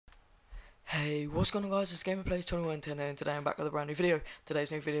Hey, what's going on guys, it's GamerPlays2110 and today I'm back with a brand new video.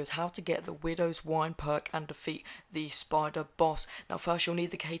 Today's new video is how to get the Widow's Wine perk and defeat the spider boss. Now first you'll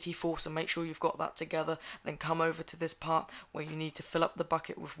need the KT4, so make sure you've got that together. Then come over to this part where you need to fill up the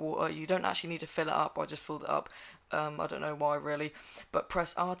bucket with water. You don't actually need to fill it up, I just filled it up. I don't know why really, but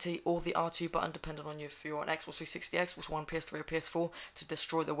press RT or the R2 button depending on you if you're on Xbox 360, Xbox One, PS3 or PS4 to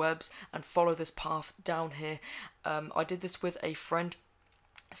destroy the webs, and follow this path down here. I did this with a friend.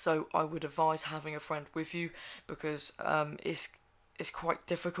 So I would advise having a friend with you because it's quite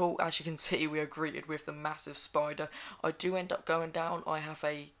difficult. As you can see, we are greeted with the massive spider. I do end up going down. I have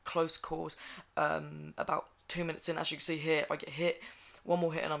a close calls about 2 minutes in. As you can see here, I get hit. One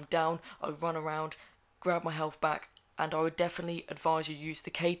more hit and I'm down. I run around, grab my health back, and I would definitely advise you use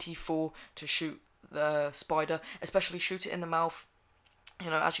the KT4 to shoot the spider, especially shoot it in the mouth. You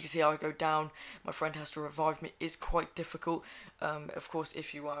know, as you can see, I go down, my friend has to revive me. It is quite difficult. Of course,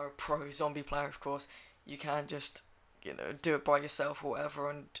 if you are a pro zombie player, of course, you can just, you know, do it by yourself or whatever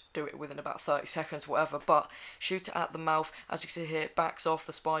and do it within about 30 seconds, whatever. But shoot it at the mouth. As you can see here, it backs off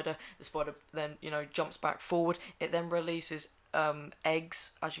the spider. The spider then, you know, jumps back forward. It then releases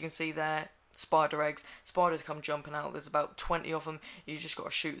eggs, as you can see there, spider eggs. Spiders come jumping out. There's about 20 of them. You just got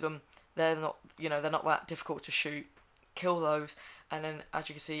to shoot them. They're not, you know, they're not that difficult to shoot. Kill those, and then as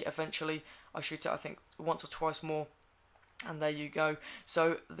you can see, eventually I shoot it I think once or twice more, and there you go.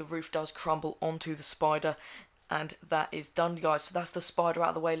 So the roof does crumble onto the spider, and that is done guys. So that's the spider out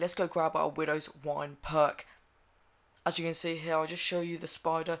of the way. Let's go grab our Widow's Wine perk. As you can see here, I'll just show you the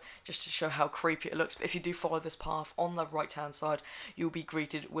spider just to show how creepy it looks. But if you do follow this path on the right hand side, you'll be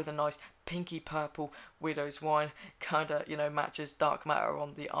greeted with a nice pinky purple Widow's Wine. Kinda, you know, matches dark matter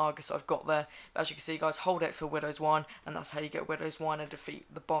on the Argus I've got there. But as you can see guys, hold X for Widow's Wine, and that's how you get Widow's Wine and defeat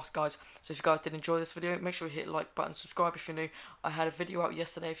the boss guys. So if you guys did enjoy this video, make sure you hit the like button, subscribe if you're new. I had a video out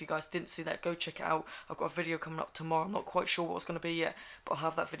yesterday. If you guys didn't see that, go check it out. I've got a video coming up tomorrow. I'm not quite sure what it's going to be yet, but I'll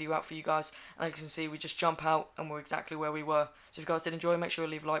have that video out for you guys. And as you can see, we just jump out and we're exactly where we were. So if you guys did enjoy, make sure you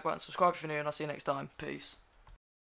leave a like button, subscribe if you're new, and I'll see you next time. Peace.